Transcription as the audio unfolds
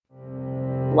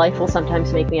life will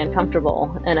sometimes make me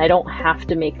uncomfortable, and I don't have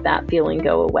to make that feeling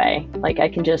go away. Like, I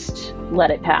can just let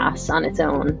it pass on its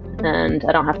own, and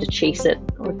I don't have to chase it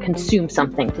or consume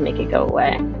something to make it go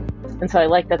away. And so I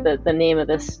like that the name of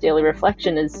this daily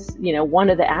reflection is, one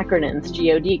of the acronyms,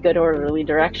 GOD, Good Orderly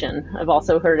Direction. I've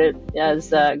also heard it as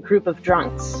Group of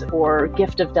Drunks or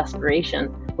Gift of Desperation,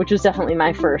 which was definitely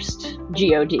my first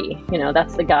GOD.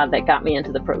 That's the God that got me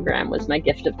into the program, was my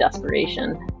gift of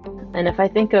desperation. And if I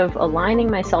think of aligning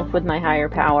myself with my higher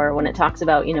power, when it talks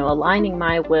about, aligning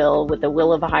my will with the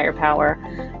will of a higher power,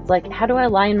 it's like, how do I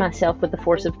align myself with the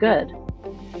force of good?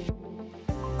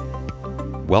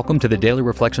 Welcome to the Daily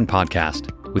Reflection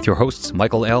Podcast with your hosts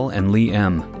Michael L. and Lee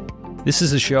M. This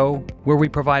is a show where we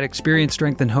provide experience,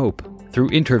 strength, and hope through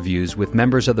interviews with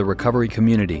members of the recovery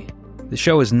community. The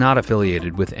show is not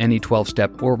affiliated with any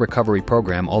 12-step or recovery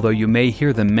program, although you may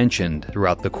hear them mentioned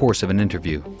throughout the course of an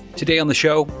interview. Today on the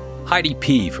show, Heidi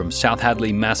P. from South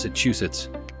Hadley, Massachusetts.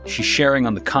 She's sharing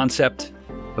on the concept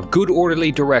of good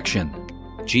orderly direction,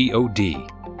 GOD.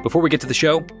 Before we get to the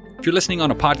show, if you're listening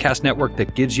on a podcast network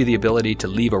that gives you the ability to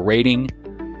leave a rating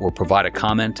or provide a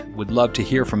comment, we'd love to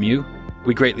hear from you.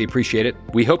 We greatly appreciate it.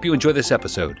 We hope you enjoy this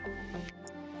episode.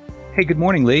 Hey, good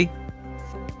morning, Lee.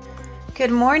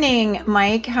 Good morning,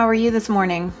 Mike. How are you this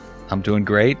morning? I'm doing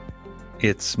great.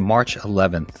 It's March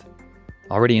 11th,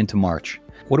 already into March.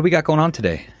 What do we got going on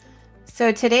today?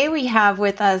 So today we have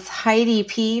with us Heidi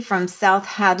P. from South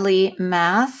Hadley,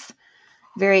 Mass.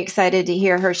 Very excited to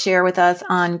hear her share with us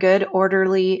on good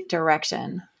orderly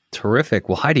direction. Terrific.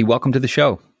 Well, Heidi, welcome to the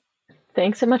show.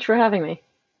 Thanks so much for having me.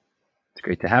 It's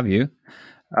great to have you.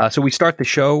 So we start the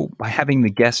show by having the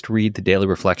guest read the daily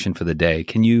reflection for the day.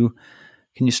 Can you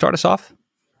start us off?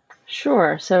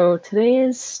 Sure. So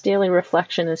today's daily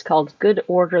reflection is called Good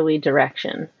Orderly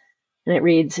Direction. And it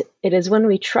reads, "It is when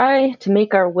we try to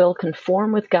make our will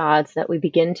conform with God's that we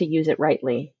begin to use it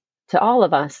rightly. To all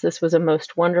of us, this was a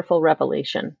most wonderful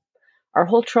revelation. Our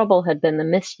whole trouble had been the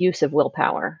misuse of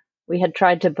willpower. We had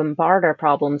tried to bombard our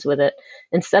problems with it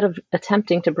instead of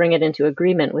attempting to bring it into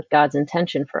agreement with God's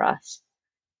intention for us.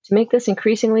 To make this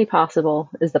increasingly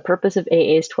possible is the purpose of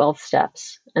AA's 12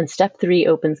 steps, and step 3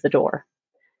 opens the door."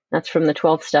 That's from the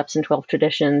 12 Steps and 12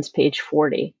 Traditions, page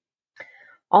 40.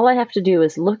 "All I have to do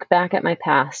is look back at my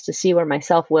past to see where my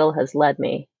self-will has led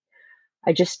me.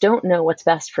 I just don't know what's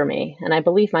best for me, and I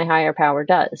believe my higher power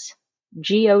does.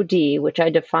 GOD, which I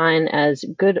define as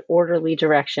good orderly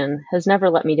direction, has never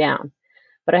let me down,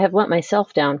 but I have let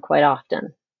myself down quite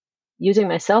often. Using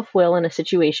my self-will in a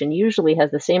situation usually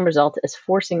has the same result as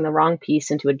forcing the wrong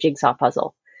piece into a jigsaw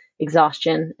puzzle: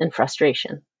 exhaustion and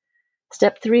frustration.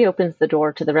 Step 3 opens the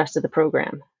door to the rest of the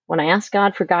program. When I ask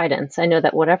God for guidance, I know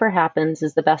that whatever happens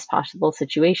is the best possible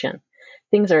situation.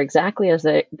 Things are exactly as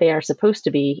they are supposed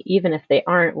to be, even if they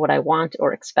aren't what I want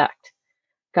or expect.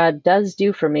 God does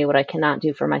do for me what I cannot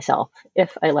do for myself,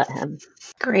 if I let him."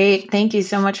 Great. Thank you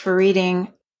so much for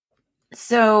reading.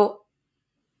 So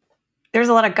there's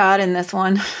a lot of God in this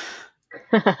one.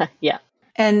 Yeah.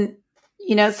 And,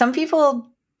 some people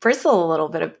bristle a little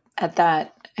bit at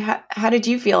that. How did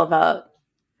you feel about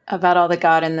all the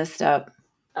God in this step?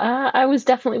 I was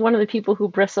definitely one of the people who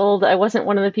bristled. I wasn't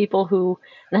one of the people who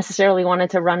necessarily wanted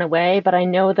to run away, but I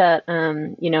know that,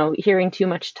 hearing too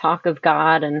much talk of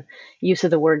God and use of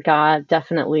the word God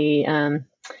definitely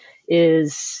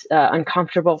is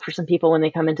uncomfortable for some people when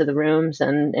they come into the rooms.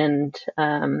 And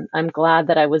I'm glad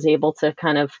that I was able to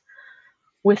kind of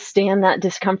withstand that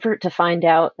discomfort to find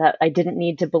out that I didn't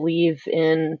need to believe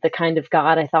in the kind of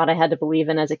God I thought I had to believe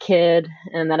in as a kid,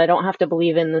 and that I don't have to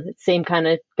believe in the same kind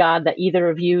of God that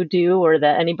either of you do or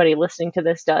that anybody listening to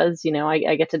this does.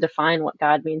 I get to define what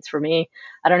God means for me.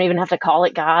 I don't even have to call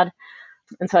it God.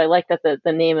 And so I like that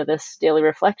the name of this daily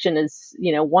reflection is,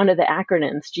 one of the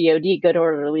acronyms, GOD, Good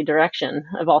Orderly Direction.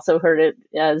 I've also heard it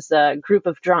as Group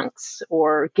of Drunks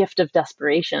or Gift of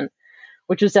Desperation,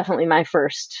 which was definitely my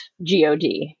first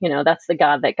GOD. That's the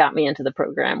God that got me into the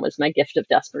program, was my gift of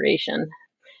desperation.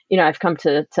 I've come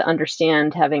to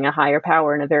understand having a higher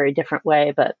power in a very different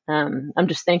way, but I'm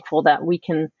just thankful that we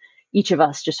can, each of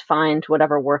us, just find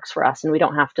whatever works for us, and we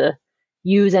don't have to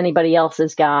use anybody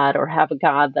else's God or have a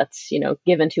God that's,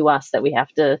 given to us, that we have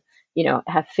to,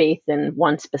 have faith in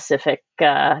one specific,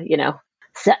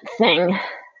 set thing.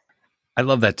 I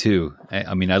love that too.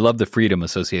 I love the freedom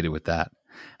associated with that.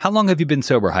 How long have you been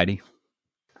sober, Heidi?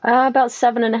 About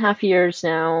 7.5 years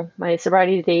now. My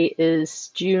sobriety date is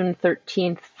June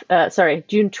 20th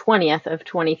of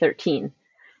 2013.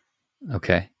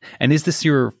 Okay. And is this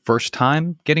your first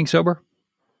time getting sober?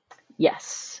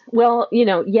 Yes. Well,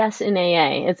 yes, in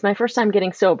AA. It's my first time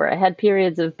getting sober. I had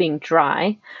periods of being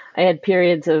dry. I had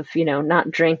periods of, not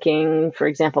drinking, for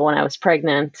example, when I was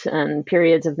pregnant, and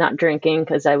periods of not drinking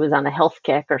because I was on a health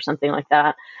kick or something like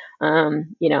that.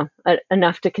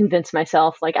 Enough to convince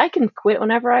myself, like, I can quit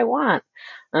whenever I want.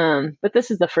 But this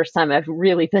is the first time I've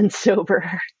really been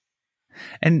sober.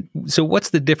 And so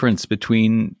what's the difference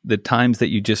between the times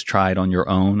that you just tried on your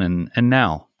own and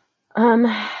now?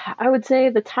 I would say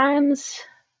the times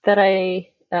that I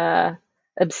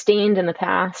abstained in the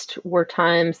past were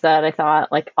times that I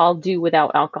thought, like, I'll do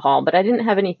without alcohol, but I didn't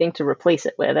have anything to replace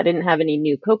it with. I didn't have any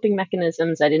new coping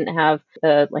mechanisms. I didn't have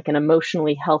like an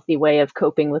emotionally healthy way of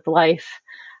coping with life.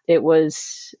 It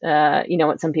was,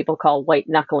 what some people call white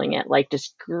knuckling it, like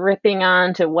just gripping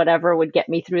on to whatever would get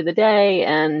me through the day.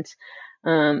 And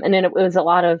then it was a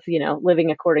lot of, living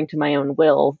according to my own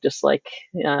will, just like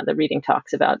the reading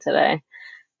talks about today.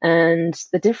 And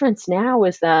the difference now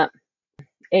is that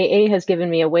AA has given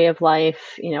me a way of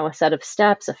life, a set of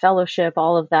steps, a fellowship,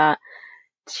 all of that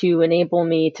to enable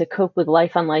me to cope with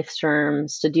life on life's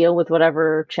terms, to deal with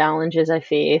whatever challenges I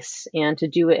face, and to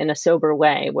do it in a sober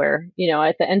way where,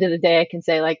 at the end of the day, I can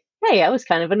say, like, hey, I was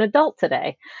kind of an adult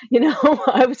today.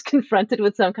 I was confronted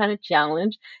with some kind of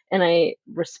challenge and I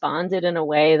responded in a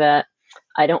way that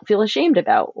I don't feel ashamed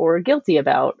about or guilty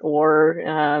about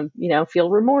or,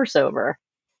 feel remorse over.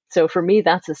 So for me,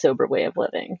 that's a sober way of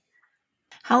living.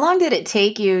 How long did it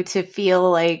take you to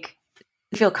feel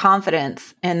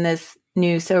confidence in this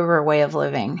new sober way of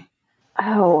living?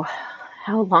 Oh,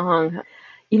 how long?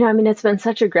 It's been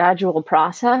such a gradual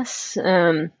process.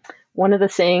 One of the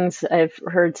sayings I've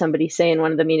heard somebody say in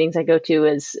one of the meetings I go to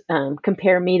is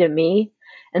compare me to me.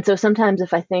 And so sometimes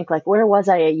if I think, like, where was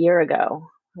I a year ago?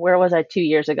 Where was I 2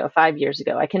 years ago, 5 years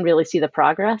ago? I can really see the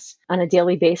progress on a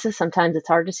daily basis. Sometimes it's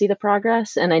hard to see the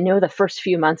progress. And I know the first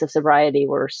few months of sobriety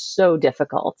were so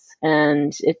difficult.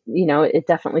 And it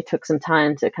definitely took some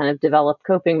time to kind of develop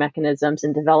coping mechanisms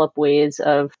and develop ways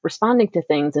of responding to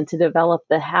things and to develop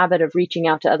the habit of reaching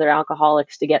out to other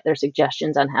alcoholics to get their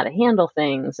suggestions on how to handle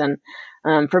things. And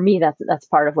for me, that's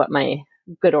part of what my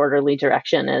good orderly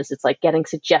direction is. It's like getting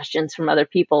suggestions from other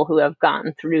people who have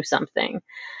gotten through something.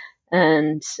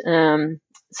 And so,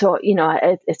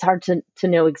 it's hard to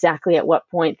know exactly at what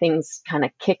point things kind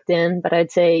of kicked in. But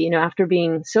I'd say, after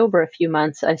being sober a few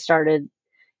months, I started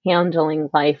handling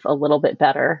life a little bit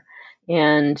better.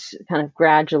 And kind of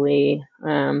gradually,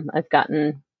 I've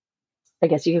gotten, I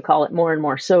guess you could call it, more and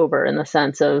more sober in the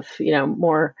sense of,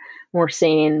 more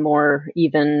sane, more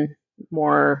even,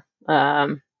 more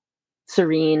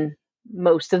serene.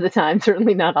 Most of the time,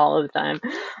 certainly not all of the time.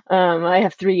 I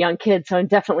have 3 young kids, so I'm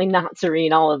definitely not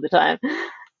serene all of the time.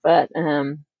 But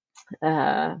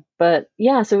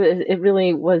yeah, so it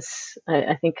really was,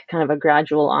 I think, kind of a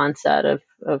gradual onset of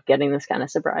getting this kind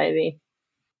of sobriety.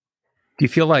 Do you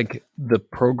feel like the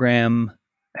program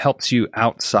helps you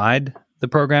outside the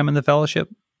program and the fellowship?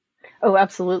 Oh,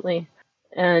 absolutely.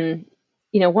 And,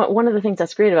 one of the things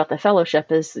that's great about the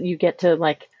fellowship is you get to,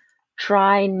 like,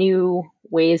 try new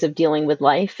ways of dealing with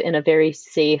life in a very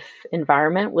safe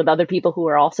environment with other people who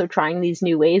are also trying these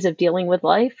new ways of dealing with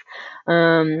life.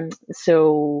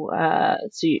 So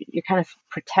you're kind of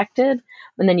protected,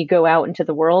 and then you go out into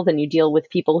the world and you deal with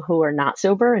people who are not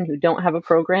sober and who don't have a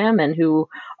program and who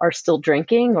are still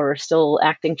drinking or still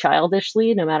acting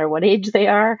childishly, no matter what age they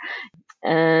are.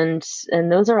 And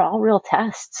those are all real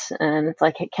tests. And it's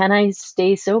like, can I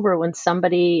stay sober when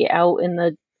somebody out in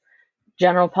the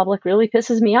general public really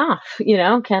pisses me off?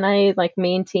 Can I, like,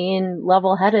 maintain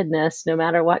level-headedness no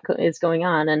matter what is going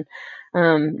on? And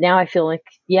now I feel like,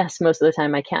 yes, most of the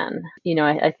time I can.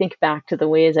 I think back to the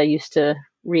ways I used to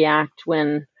react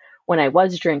when I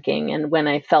was drinking and when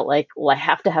I felt like, well, I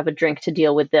have to have a drink to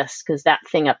deal with this because that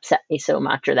thing upset me so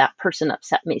much or that person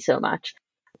upset me so much.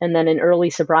 And then in early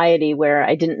sobriety, where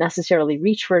I didn't necessarily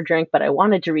reach for a drink, but I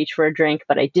wanted to reach for a drink,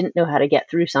 but I didn't know how to get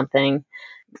through something.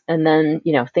 And then,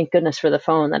 thank goodness for the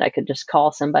phone that I could just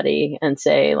call somebody and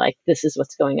say, like, this is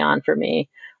what's going on for me.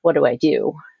 What do I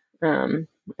do? And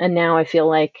now I feel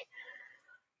like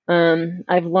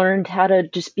I've learned how to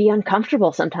just be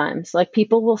uncomfortable sometimes. Like,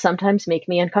 people will sometimes make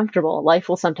me uncomfortable. Life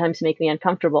will sometimes make me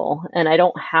uncomfortable. And I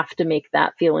don't have to make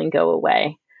that feeling go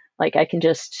away. Like, I can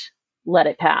just let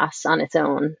it pass on its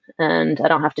own. And I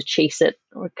don't have to chase it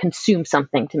or consume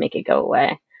something to make it go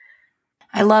away.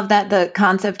 I love that, the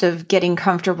concept of getting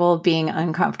comfortable being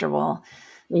uncomfortable.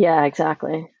 Yeah,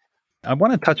 exactly. I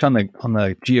want to touch on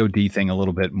the GOD thing a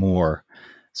little bit more.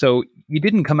 So you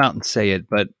didn't come out and say it,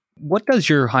 but what does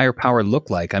your higher power look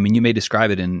like? I mean, you may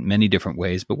describe it in many different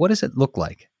ways, but what does it look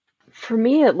like? For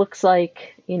me, it looks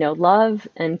like, love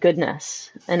and goodness.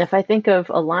 And if I think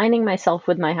of aligning myself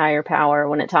with my higher power,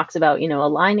 when it talks about,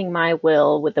 aligning my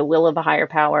will with the will of a higher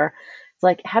power, it's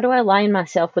like, how do I align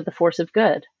myself with the force of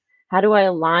good? How do I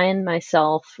align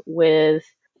myself with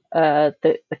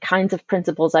the kinds of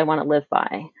principles I want to live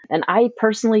by? And I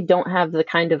personally don't have the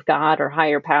kind of God or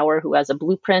higher power who has a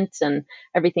blueprint and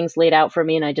everything's laid out for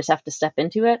me and I just have to step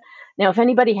into it. Now, if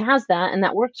anybody has that and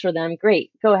that works for them,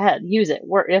 great, go ahead, use it.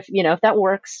 If that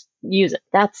works, use it.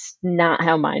 That's not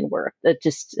how mine works.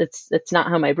 It's not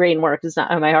how my brain works. It's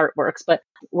not how my heart works. But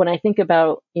when I think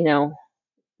about,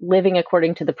 living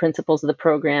according to the principles of the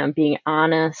program, being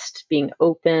honest, being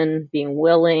open, being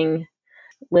willing,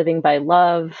 living by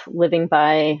love, living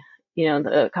by,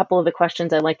 a couple of the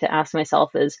questions I like to ask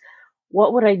myself is,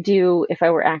 what would I do if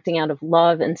I were acting out of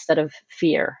love instead of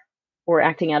fear, or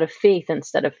acting out of faith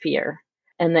instead of fear?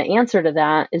 And the answer to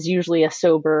that is usually a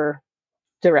sober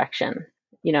direction.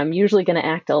 I'm usually going to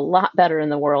act a lot better in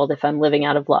the world if I'm living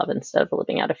out of love instead of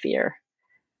living out of fear.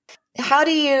 How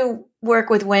do you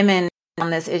work with women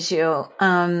on this issue?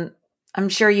 I'm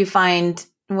sure you find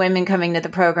women coming to the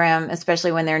program,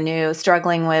 especially when they're new,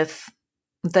 struggling with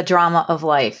the drama of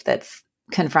life that's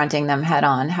confronting them head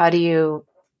on. How do you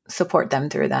support them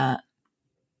through that?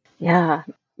 Yeah.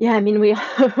 I mean,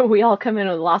 we all come in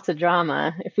with lots of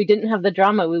drama. If we didn't have the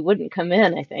drama, we wouldn't come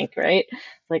in, I think, right?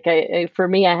 Like for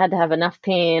me, I had to have enough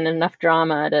pain and enough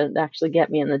drama to actually get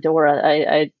me in the door.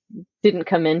 I didn't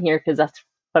come in here because that's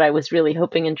what I was really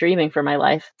hoping and dreaming for my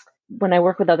life. When I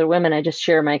work with other women, I just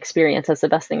share my experience. That's the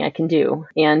best thing I can do,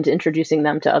 and introducing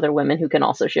them to other women who can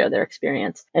also share their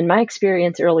experience. And my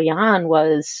experience early on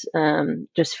was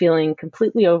just feeling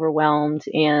completely overwhelmed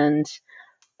and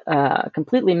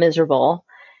completely miserable.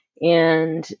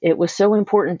 And it was so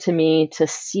important to me to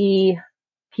see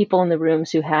people in the rooms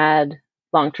who had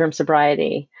long-term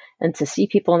sobriety, and to see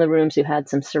people in the rooms who had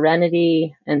some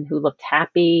serenity and who looked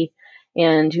happy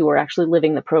and who were actually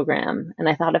living the program. And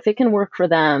I thought, if it can work for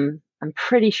them, I'm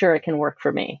pretty sure it can work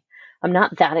for me. I'm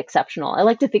not that exceptional. I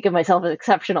like to think of myself as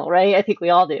exceptional, right? I think we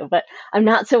all do, but I'm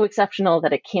not so exceptional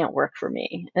that it can't work for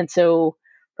me. And so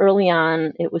early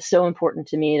on, it was so important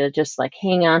to me to just like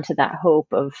hang on to that hope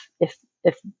of, if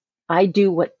I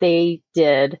do what they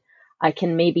did, I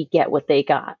can maybe get what they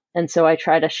got. And so I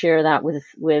try to share that with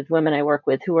women I work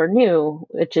with who are new,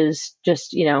 which is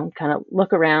just, kind of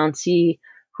look around, see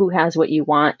who has what you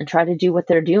want, and try to do what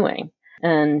they're doing.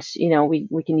 And,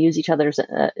 we can use each other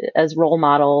as role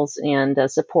models and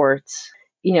as supports.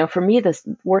 For me,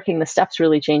 working the steps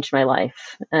really changed my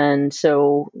life. And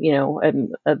so,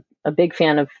 I'm a big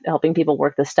fan of helping people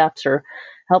work the steps, or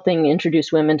helping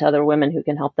introduce women to other women who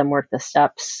can help them work the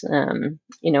steps. When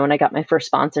I got my first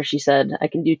sponsor, she said, I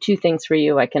can do two things for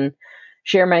you. I can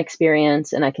share my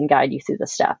experience and I can guide you through the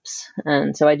steps.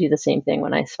 And so I do the same thing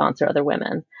when I sponsor other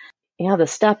women. The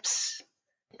steps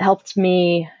helped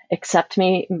me accept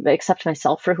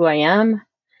myself for who I am.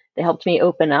 They helped me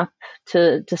open up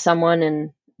to someone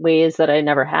in ways that I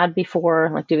never had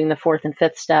before, like doing the fourth and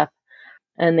fifth step.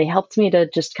 And they helped me to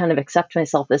just kind of accept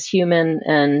myself as human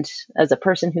and as a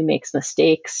person who makes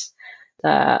mistakes.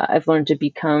 I've learned to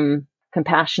become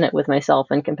compassionate with myself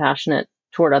and compassionate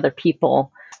toward other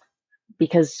people,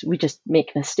 because we just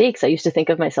make mistakes. I used to think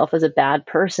of myself as a bad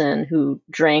person who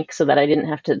drank so that I didn't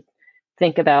have to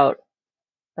think about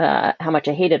how much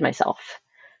I hated myself,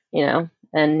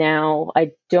 and now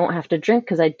I don't have to drink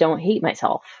because I don't hate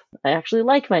myself. I actually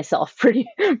like myself pretty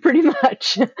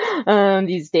much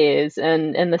these days.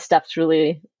 And the steps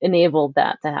really enabled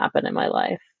that to happen in my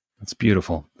life. That's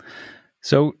beautiful.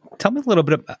 So tell me a little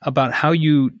bit about how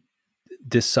you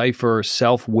decipher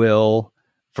self-will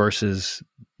versus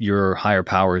your higher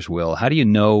power's will. How do you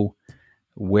know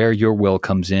where your will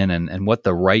comes in and what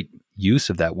the right use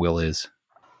of that will is?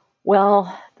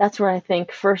 Well, that's where I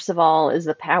think, first of all, is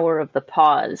the power of the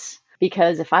pause.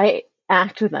 Because if I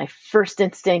act with my first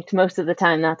instinct, most of the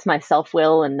time that's my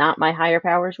self-will and not my higher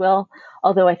power's will.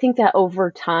 Although I think that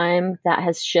over time that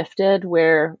has shifted,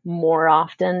 where more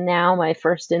often now my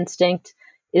first instinct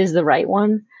is the right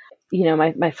one.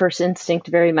 My first instinct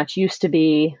very much used to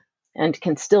be, and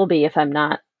can still be if I'm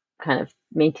not kind of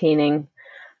maintaining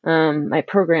my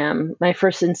program, my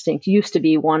first instinct used to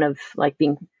be one of like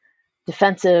being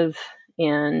defensive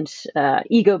and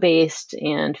ego-based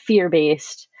and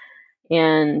fear-based,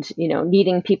 and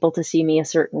needing people to see me a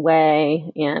certain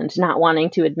way and not wanting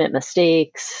to admit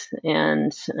mistakes.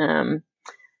 And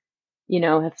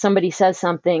if somebody says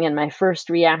something and my first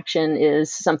reaction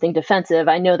is something defensive,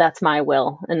 I know that's my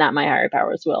will and not my higher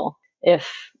power's will.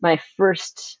 If my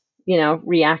first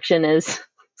reaction is,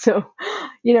 so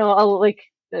I'll, like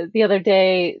the other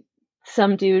day,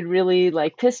 some dude really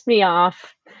like pissed me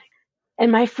off.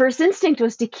 And my first instinct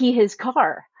was to key his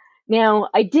car. Now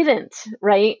I didn't,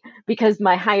 right? Because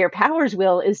my higher powers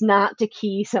will is not to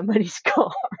key somebody's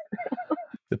car.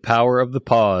 The power of the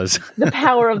pause. The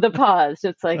power of the pause.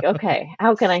 It's like, okay,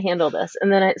 how can I handle this?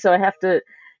 And then I have to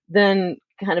then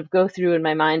kind of go through in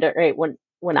my mind, all right,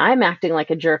 when I'm acting like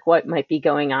a jerk, what might be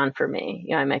going on for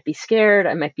me? I might be scared.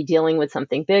 I might be dealing with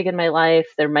something big in my life.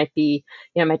 There might be,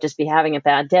 I might just be having a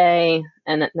bad day.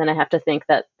 And then I have to think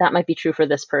that might be true for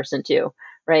this person too,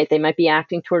 right? They might be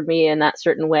acting toward me in that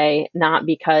certain way, not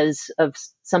because of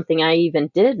something I even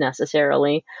did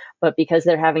necessarily, but because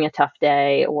they're having a tough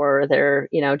day or they're,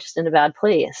 just in a bad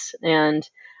place. And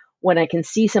when I can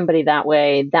see somebody that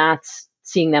way, that's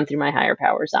seeing them through my higher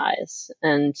power's eyes.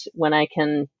 And when I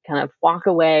can kind of walk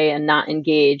away and not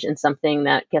engage in something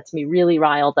that gets me really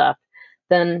riled up,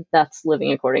 then that's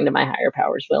living according to my higher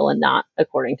power's will and not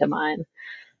according to mine.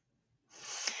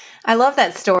 I love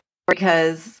that story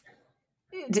because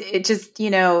it just,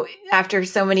 after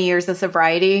so many years of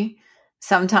sobriety,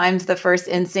 sometimes the first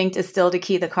instinct is still to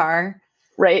key the car.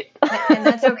 Right. And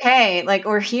that's okay. Like,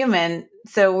 we're human.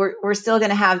 So we're still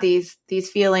going to have these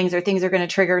feelings, or things are going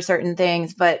to trigger certain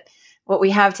things. But what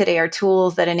we have today are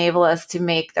tools that enable us to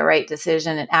make the right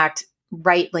decision and act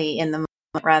rightly in the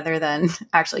moment rather than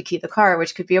actually key the car,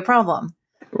 which could be a problem.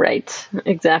 Right.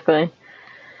 Exactly.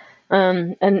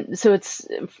 And so it's,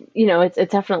 it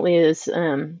definitely is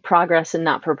progress and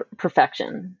not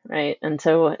perfection, right? And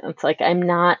so it's like I'm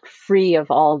not free of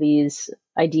all these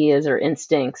ideas or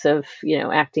instincts of,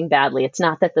 acting badly. It's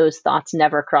not that those thoughts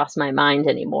never cross my mind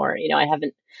anymore. I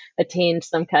haven't attained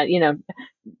some kind,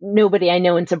 nobody I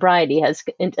know in sobriety has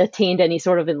attained any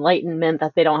sort of enlightenment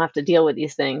that they don't have to deal with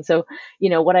these things. So,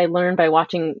 what I learned by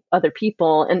watching other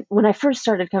people, and when I first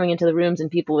started coming into the rooms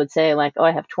and people would say like, oh,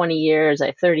 I have 20 years, I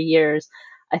have 30 years,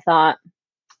 I thought,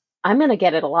 I'm going to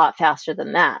get it a lot faster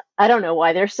than that. I don't know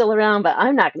why they're still around, but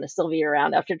I'm not going to still be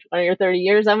around after 20 or 30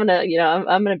 years. I'm going to,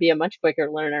 I'm going to be a much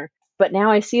quicker learner. But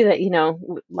now I see that,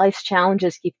 life's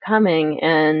challenges keep coming,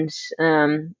 and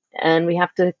we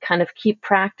have to kind of keep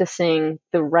practicing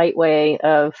the right way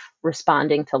of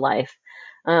responding to life.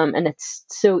 And it's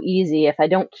so easy. If I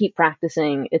don't keep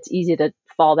practicing, it's easy to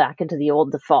fall back into the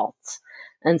old defaults.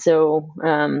 And so,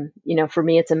 for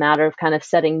me, it's a matter of kind of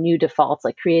setting new defaults,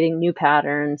 like creating new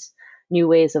patterns, new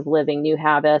ways of living, new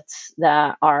habits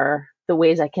that are the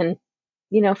ways I can,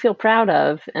 feel proud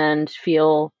of and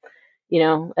feel,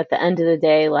 at the end of the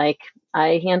day, like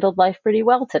I handled life pretty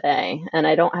well today and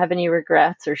I don't have any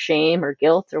regrets or shame or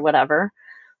guilt or whatever.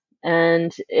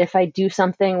 And if I do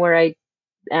something where I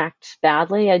act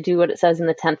badly, I do what it says in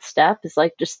the 10th step, is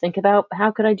like, just think about how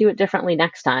could I do it differently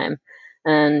next time?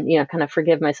 And, kind of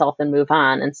forgive myself and move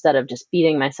on instead of just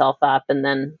beating myself up and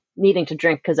then needing to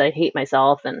drink because I hate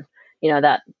myself and,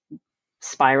 that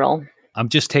spiral. I'm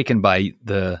just taken by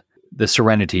the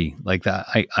serenity like that.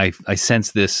 I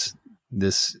sense this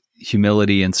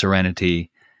humility and serenity,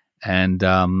 and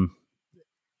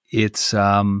it's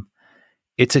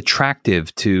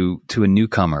attractive to a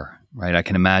newcomer, right? I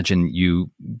can imagine you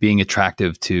being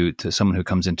attractive to someone who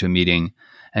comes into a meeting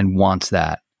and wants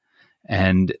that.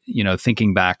 And,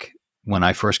 thinking back when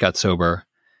I first got sober,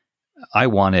 I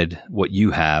wanted what you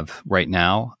have right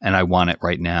now, and I want it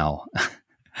right now.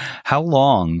 How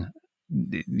long,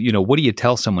 what do you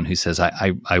tell someone who says,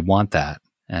 I want that?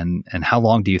 And how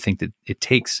long do you think that it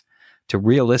takes to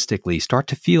realistically start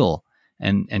to feel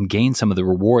and gain some of the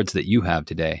rewards that you have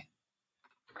today?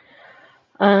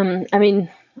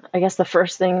 I guess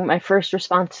my first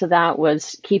response to that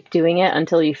was keep doing it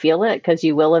until you feel it, because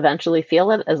you will eventually feel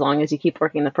it as long as you keep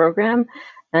working the program.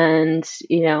 And,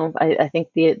 I think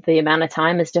the amount of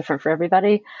time is different for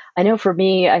everybody. I know for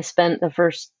me, I spent the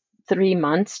first 3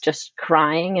 months just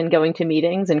crying and going to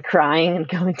meetings and crying and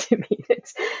going to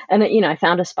meetings. And, I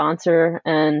found a sponsor,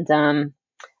 and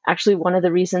actually one of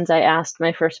the reasons I asked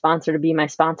my first sponsor to be my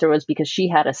sponsor was because she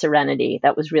had a serenity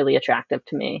that was really attractive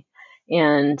to me.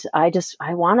 And I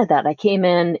wanted that. I came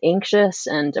in anxious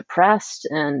and depressed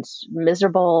and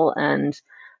miserable, and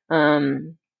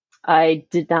I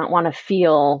did not want to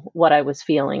feel what I was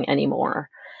feeling anymore.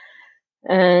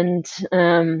 And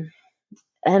so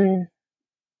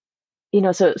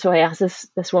I asked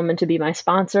this woman to be my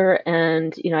sponsor,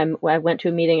 and I went to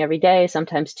a meeting every day,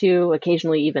 sometimes 2,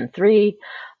 occasionally even 3.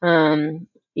 So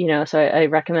I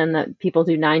recommend that people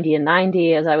do 90 and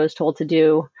 90, as I was told to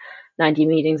do. 90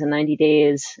 meetings in 90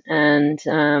 days, and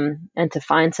to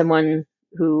find someone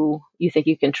who you think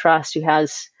you can trust, who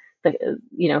has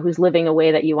who's living a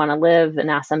way that you want to live, and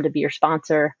ask them to be your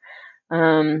sponsor.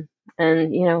 And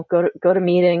go to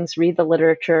meetings, read the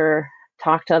literature,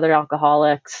 talk to other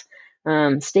alcoholics,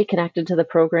 stay connected to the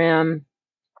program,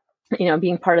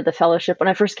 being part of the fellowship. When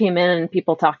I first came in and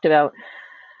people talked about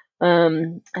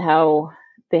how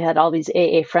they had all these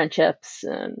AA friendships,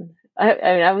 and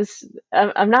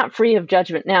I'm not free of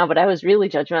judgment now, but I was really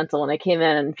judgmental when I came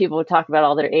in and people would talk about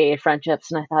all their AA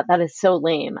friendships. And I thought, that is so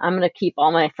lame. I'm going to keep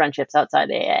all my friendships outside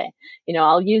AA.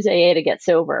 I'll use AA to get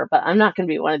sober, but I'm not going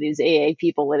to be one of these AA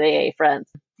people with AA friends.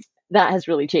 That has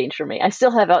really changed for me. I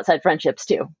still have outside friendships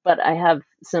too, but I have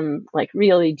some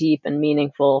really deep and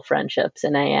meaningful friendships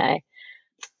in AA.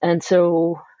 And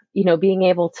so, being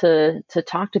able to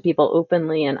talk to people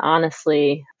openly and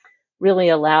honestly really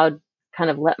allowed kind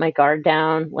of let my guard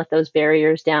down, let those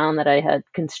barriers down that I had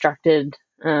constructed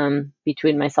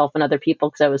between myself and other people,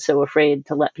 because I was so afraid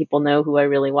to let people know who I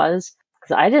really was,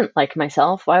 because I didn't like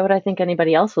myself. Why would I think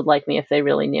anybody else would like me if they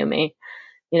really knew me?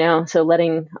 So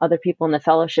letting other people in the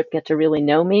fellowship get to really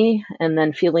know me and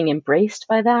then feeling embraced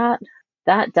by that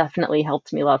definitely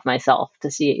helped me love myself,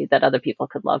 to see that other people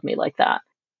could love me like that.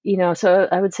 So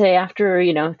I would say after,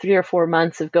 3 or 4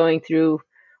 months of going through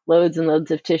loads and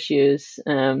loads of tissues,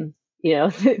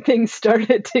 things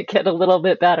started to get a little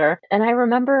bit better. And I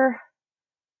remember,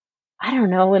 I don't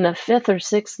know, in the 5th or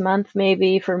 6th month,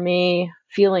 maybe for me,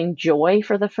 feeling joy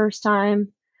for the first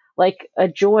time, like a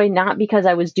joy, not because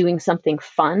I was doing something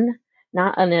fun,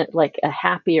 not a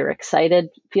happy or excited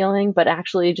feeling, but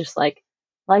actually just like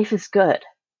life is good.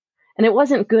 And it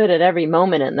wasn't good at every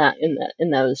moment in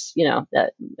those,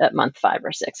 at month 5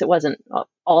 or 6. It wasn't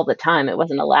all the time. It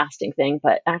wasn't a lasting thing,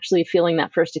 but actually feeling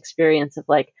that first experience of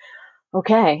like,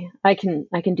 okay, I can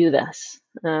do this.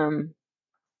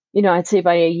 I'd say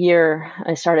by a year,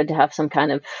 I started to have some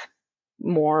kind of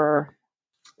more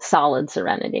solid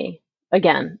serenity.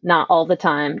 Again, not all the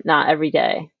time, not every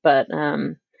day, but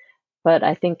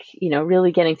I think,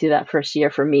 really getting through that first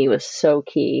year for me was so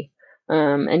key.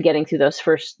 And getting through those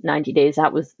first 90 days,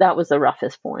 that was the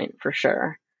roughest point for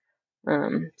sure.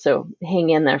 So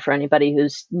hang in there for anybody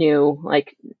who's new.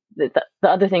 Like the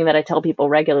other thing that I tell people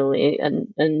regularly,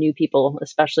 and new people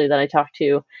especially that I talk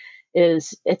to,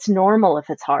 is it's normal if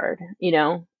it's hard.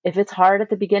 If it's hard at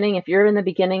the beginning, if you're in the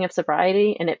beginning of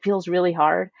sobriety and it feels really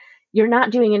hard, you're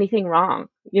not doing anything wrong.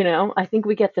 I think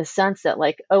we get this sense that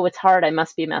like, oh, it's hard, I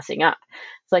must be messing up.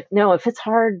 It's like, no, if it's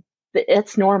hard,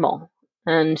 it's normal.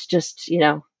 And just,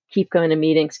 keep going to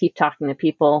meetings, keep talking to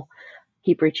people,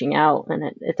 keep reaching out, and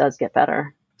it does get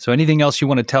better. So anything else you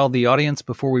want to tell the audience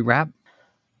before we wrap?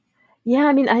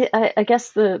 Yeah, I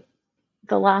guess the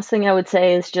last thing I would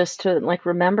say is just to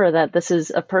remember that this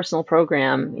is a personal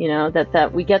program,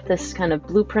 that we get this kind of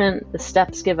blueprint. The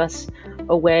steps give us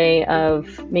a way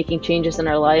of making changes in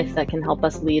our life that can help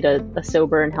us lead a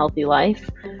sober and healthy life.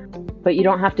 But you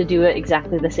don't have to do it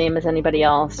exactly the same as anybody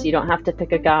else. You don't have to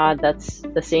pick a God that's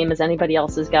the same as anybody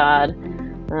else's God.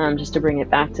 Just to bring it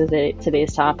back to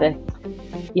today's topic,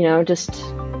 just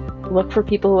look for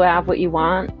people who have what you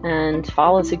want and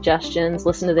follow suggestions,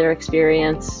 listen to their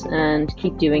experience, and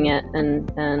keep doing it,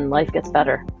 and life gets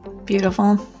better.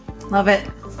 Beautiful. Love it.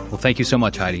 Well, thank you so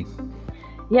much, Heidi.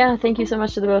 Yeah, thank you so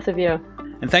much to the both of you.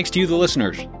 And thanks to you, the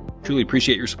listeners. Truly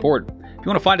appreciate your support. If you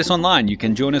want to find us online, you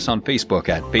can join us on Facebook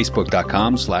at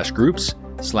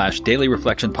facebook.com/groups/Daily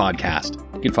Reflection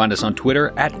Podcast. You can find us on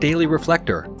Twitter at Daily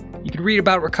Reflector. You can read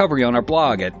about recovery on our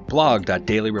blog at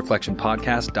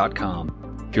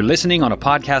blog.dailyreflectionpodcast.com. If you're listening on a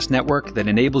podcast network that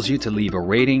enables you to leave a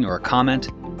rating or a comment,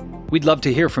 we'd love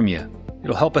to hear from you.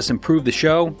 It'll help us improve the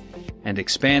show and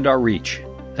expand our reach.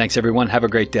 Thanks, everyone. Have a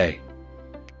great day.